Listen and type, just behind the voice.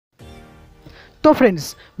তো friends,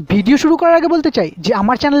 video শুরু করার আগে বলতে চাই যে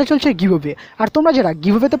আমার চ্যানেলে চলছে গিভঅ্যাওয়ে, আর তোমরা যারা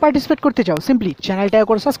গিভঅ্যাওয়েতে পার্টিসিপেট করতে চাও সিম্পলি চ্যানেলটাকে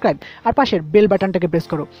করো সাবস্ক্রাইব আর পাশের বেল বাটনটাকে প্রেস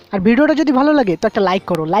করো। আর ভিডিওটা যদি ভালো লাগে তো একটা লাইক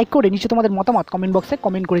করো, লাইক করে নিচে তোমাদের মতামত কমেন্ট বক্সে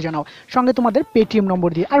কমেন্ট করে জানাও, সঙ্গে তোমাদের পেটিএম নম্বর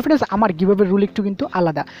দিয়ে। আর ফ্রেন্ডস, আমার গিভঅ্যাওয়ের রুল একটু কিন্তু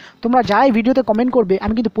আলাদা, তোমরা যারাই ভিডিওতে কমেন্ট করবে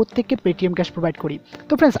আমি কিন্তু প্রত্যেককে পেটিএম ক্যাশ প্রোভাইড করি।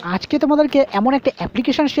 তো ফ্রেন্ডস, আজকে তোমাদেরকে এমন একটা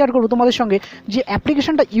অ্যাপ্লিকেশন শেয়ার করবো তোমাদের সঙ্গে, যে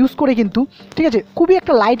অ্যাপ্লিকেশনটা ইউজ করে কিন্তু ঠিক আছে, খুবই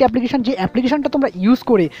একটা লাইট অ্যাপ্লিকেশন, যে অ্যাপ্লিকেশনটা তোমরা ইউজ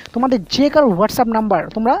করে তোমাদের যে কারো হোয়াটসঅ্যাপ নাম্বার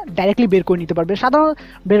তোমরা ডাইরেক্টলি বের করে নিতে পারবে, সাধারণ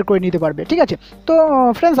বের করে নিতে পারবে। ঠিক আছে, তো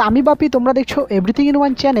ফ্রেন্ডস, আমি বাপি, তোমরা দেখছো এভরিথিং ইন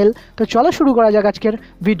ওয়ান চ্যানেল। তো চলো শুরু করা যাক আজকের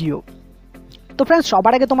ভিডিও। তো ফ্রেন্ডস,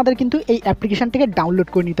 সবার আগে তোমাদের কিন্তু এই অ্যাপ্লিকেশনটিকে ডাউনলোড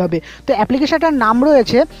করে নিতে হবে। তো অ্যাপ্লিকেশনটার নাম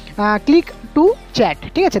রয়েছে ক্লিক টু চ্যাট।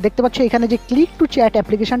 ঠিক আছে, দেখতে পাচ্ছ এখানে যে ক্লিক টু চ্যাট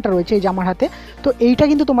অ্যাপ্লিকেশনটা রয়েছে এই যে আমার হাতে, তো এইটা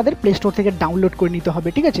কিন্তু তোমাদের প্লে স্টোর থেকে ডাউনলোড করে নিতে হবে।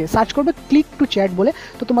 ঠিক আছে, সার্চ করবে ক্লিক টু চ্যাট বলে,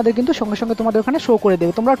 তো তোমাদের কিন্তু সঙ্গে সঙ্গে তোমাদের ওখানে শো করে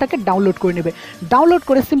দেবে, তোমরা ওটাকে ডাউনলোড করে নেবে। ডাউনলোড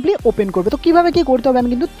করে সিম্পলি ওপেন করবে। তো কীভাবে কী করতে হবে আমি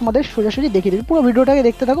কিন্তু তোমাদের সোজাসুজি দেখিয়ে দিই, পুরো ভিডিওটাকে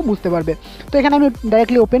দেখতে থাকো, বুঝতে পারবে। তো এখানে আমি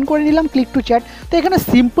ডাইরেক্টলি ওপেন করে নিলাম ক্লিক টু চ্যাট। তো এখানে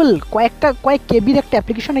সিম্পল কয়েক কেবির একটা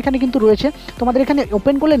অ্যাপ্লিকেশন এখানে কিন্তু রয়েছে। তোমাদের এখানে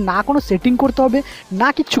ওপেন করলে না কোনো সেটিং করতে হবে, না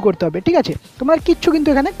কিচ্ছু করতে হবে। ঠিক আছে, তোমার কিচ্ছু কিন্তু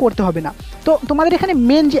এখানে করতে হবে না। তো তোমাদের এখানে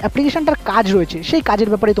মেন যে অ্যাপ্লিকেশনটার কাজ রয়েছে সেই কাজের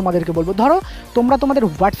ব্যাপারে তোমাদেরকে বলবো। ধরো তোমরা তোমাদের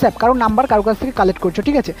হোয়াটসঅ্যাপ কারো নাম্বার কারো কাছ থেকে কালেক্ট করছো,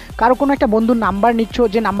 ঠিক আছে, কারো কোনো একটা বন্ধুর নাম্বার নিচ্ছ,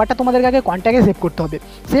 যে নাম্বারটা তোমাদের আগে কন্ট্যাক্টে সেভ করতে হবে।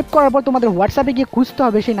 সেভ করার পর তোমাদের হোয়াটসঅ্যাপে গিয়ে খুঁজতে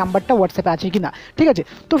হবে সেই নাম্বারটা হোয়াটসঅ্যাপে আছে কি না। ঠিক আছে,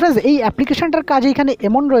 তো ফ্রেন্ডস, এই অ্যাপ্লিকেশনটার কাজ এখানে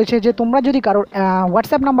এমন রয়েছে যে তোমরা যদি কারোর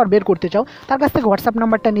হোয়াটসঅ্যাপ নাম্বার বের করতে চাও, তার কাছ থেকে হোয়াটসঅ্যাপ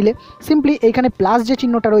নাম্বারটা নিলে সিম্পলি এইখানে প্লাস যে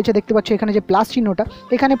চিহ্নটা রয়েছে দেখতে পাচ্ছ, এখানে যে প্লাস চিহ্নটা,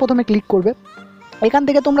 এখানে প্রথমে ক্লিক করবে। এখান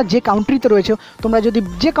থেকে তোমরা যে কান্ট্রিতে রয়েছে, তোমরা যদি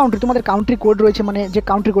যে কান্ট্রি তোমাদের কান্ট্রি কোড রয়েছে, মানে যে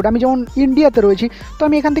কান্ট্রি কোড, আমি যেমন ইন্ডিয়াতে রয়েছি, তো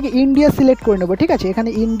আমি এখান থেকে ইন্ডিয়া সিলেক্ট করে নেবো। ঠিক আছে, এখানে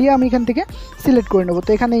ইন্ডিয়া আমি এখান থেকে সিলেক্ট করে নেবো। তো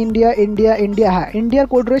এখানে ইন্ডিয়া, হ্যাঁ, ইন্ডিয়ার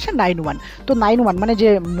কোড রয়েছে 91। তো 91 মানে যে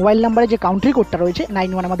মোবাইল নাম্বারে যে কান্ট্রি কোডটা রয়েছে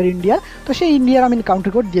 91 আমাদের ইন্ডিয়ার, তো সেই ইন্ডিয়ার আমি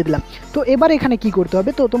কান্ট্রি কোড দিয়ে দিলাম। তো এবার এখানে কি করতে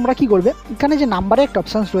হবে, তো তোমরা কি করবে, এখানে যে নাম্বারে একটা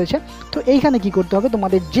অপশানস রয়েছে, তো এইখানে কি করতে হবে,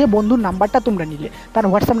 তোমাদের যে বন্ধুর নাম্বারটা তোমরা নিলে তার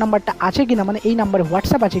হোয়াটসঅ্যাপ নাম্বারটা আছে কিনা, মানে এই নাম্বারে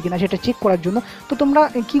হোয়াটসঅ্যাপ আছে কিনা সেটা চেক করার জন্য তো তোমরা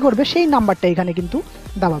কি করবে, সেই নাম্বারটা এখানে কিন্তু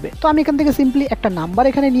দাবাবে। তো আমি এখান থেকে সিম্পলি একটা নাম্বার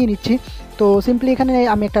এখানে নিয়ে নিচ্ছি। তো সিম্পলি এখানে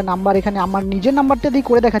আমি একটা নাম্বার এখানে আমার নিজের নাম্বারটা দিয়ে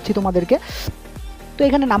করে দেখাচ্ছি তোমাদেরকে। তো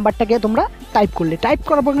এখানে নাম্বারটাকে তোমরা টাইপ করলে, টাইপ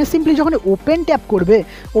করার পর সিম্পলি যখন ওপেন ট্যাপ করবে,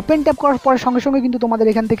 ওপেন ট্যাপ করার পর সঙ্গে সঙ্গে কিন্তু তোমাদের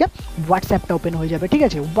এখান থেকে হোয়াটসঅ্যাপটা ওপেন হয়ে যাবে। ঠিক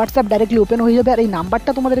আছে, হোয়াটসঅ্যাপ ডাইরেক্টলি ওপেন হয়ে যাবে, আর এই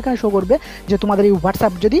নাম্বারটা তোমাদের এখানে শো করবে যে তোমাদের এই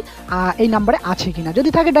হোয়াটসঅ্যাপ যদি এই নাম্বারে আছে কিনা, যদি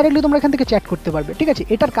থাকে ডাইরেক্টলি তোমরা এখান থেকে চ্যাট করতে পারবে। ঠিক আছে,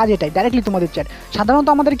 এটার কাজ এটাই, ডাইরেক্টলি তোমাদের চ্যাট। সাধারণত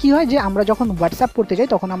আমাদের কি হয় যে আমরা যখন হোয়াটসঅ্যাপ করতে যাই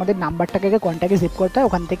তখন আমাদের নাম্বারটাকে কন্ট্যাক্টে সেভ করতে হয়,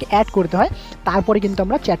 ওখান থেকে অ্যাড করতে হয়, তারপরে কিন্তু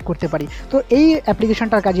আমরা চ্যাট করতে পারি। তো এই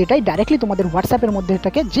অ্যাপ্লিকেশনটার কাজ এটাই, ডাইরেক্টলি তোমাদের হোয়াটসঅ্যাপের মধ্যে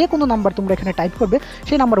এটাকে যে কোনো নাম্বার তোমরা এখানে টাইপ করবে,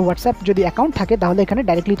 সেই নাম্বার হোয়াটসঅ্যাপ যদি অ্যাকাউন্ট থাকে তাহলে এখানে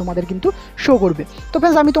ডাইরেক্টলি তোমাদের কিন্তু শো করবে। তো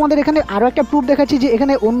ফ্রেন্ডস, আমি তোমাদের এখানে আরও একটা প্রুফ দেখাচ্ছি যে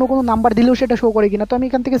এখানে অন্য কোনো নাম্বার দিলেও সেটা শো করে কিনা। তো আমি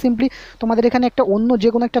এখান থেকে সিম্পলি তোমাদের এখানে একটা অন্য যে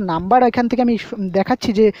কোনো একটা নাম্বার এখান থেকে আমি দেখাচ্ছি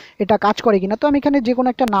যে এটা কাজ করে কিনা। তো আমি এখানে যে কোনো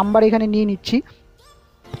একটা নাম্বার এখানে নিয়ে নিচ্ছি।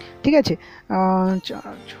 ঠিক আছে,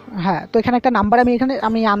 হ্যাঁ, তো এখানে একটা নাম্বার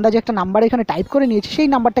আমি আন্দাজে একটা নাম্বার এখানে টাইপ করে নিয়েছি, সেই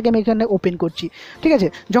নাম্বারটাকে আমি এখানে ওপেন করছি। ঠিক আছে,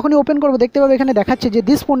 যখনই ওপেন করবো দেখতে পাবো এখানে দেখাচ্ছে যে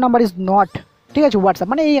this phone number is not, ঠিক আছে, হোয়াটসঅ্যাপ,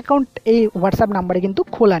 মানে এই অ্যাকাউন্ট এই হোয়াটসঅ্যাপ নাম্বারে কিন্তু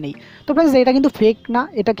খোলা নেই। তো ফ্রেন্ডস, এটা কিন্তু ফেক না,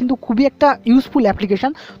 এটা কিন্তু খুবই একটা ইউজফুল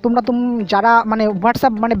অ্যাপ্লিকেশন। তোমরা যারা মানে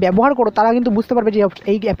হোয়াটসঅ্যাপ মানে ব্যবহার করো তারা কিন্তু বুঝতে পারবে যে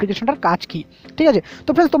এই অ্যাপ্লিকেশনটার কাজ কী। ঠিক আছে, তো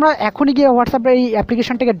ফ্রেন্ডস, তোমরা এখনই গিয়ে হোয়াটসঅ্যাপের এই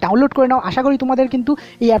অ্যাপ্লিকেশনটাকে ডাউনলোড করে নাও। আশা করি তোমাদের কিন্তু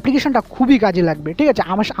এই অ্যাপ্লিকেশনটা খুবই কাজে লাগবে। ঠিক আছে,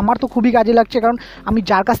 আমার তো খুবই কাজে লাগছে, কারণ আমি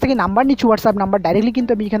যার কাছ থেকে নাম্বার নিচ্ছি হোয়াটসঅ্যাপ নাম্বার, ডাইরেক্টলি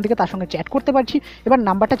কিন্তু আমি এখান থেকে তার সঙ্গে চ্যাট করতে পারছি। এবার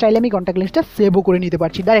নাম্বারটা চাইলে আমি কন্ট্যাক্ট লিস্টটা সেভও করে নিতে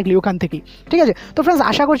পারছি ডাইরেক্টলি ওখান থেকেই। ঠিক আছে, তো ফ্রেন্ডস,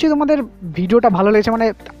 আশা করছি তোমাদের ভিডিওটা ভালো লেগেছে, মানে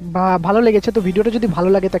ভালো লেগেছে। তো ভিডিওটা যদি ভালো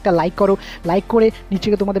লাগে তো একটা লাইক করো, লাইক করে নিচে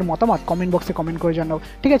তোমাদের মতামত কমেন্ট বক্সে কমেন্ট করে জানাও।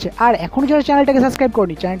 ঠিক আছে, আর এখন যারা চ্যানেলটাকে সাবস্ক্রাইব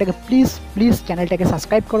করনি, চ্যানেলটাকে প্লিজ চ্যানেলটাকে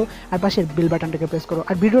সাবস্ক্রাইব করো, আর পাশের বেল বাটনটাকে প্রেস করো।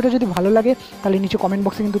 আর ভিডিওটা যদি ভালো লাগে তাহলে নিচে কমেন্ট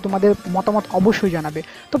বক্সে কিন্তু তোমাদের মতামত অবশ্যই জানাবে।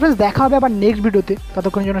 তো ফ্রেন্ডস, দেখা হবে আবার নেক্সট ভিডিওতে,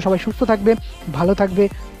 ততক্ষণের জন্য সবাই সুস্থ থাকবে, ভালো থাকবে,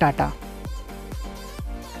 টাটা।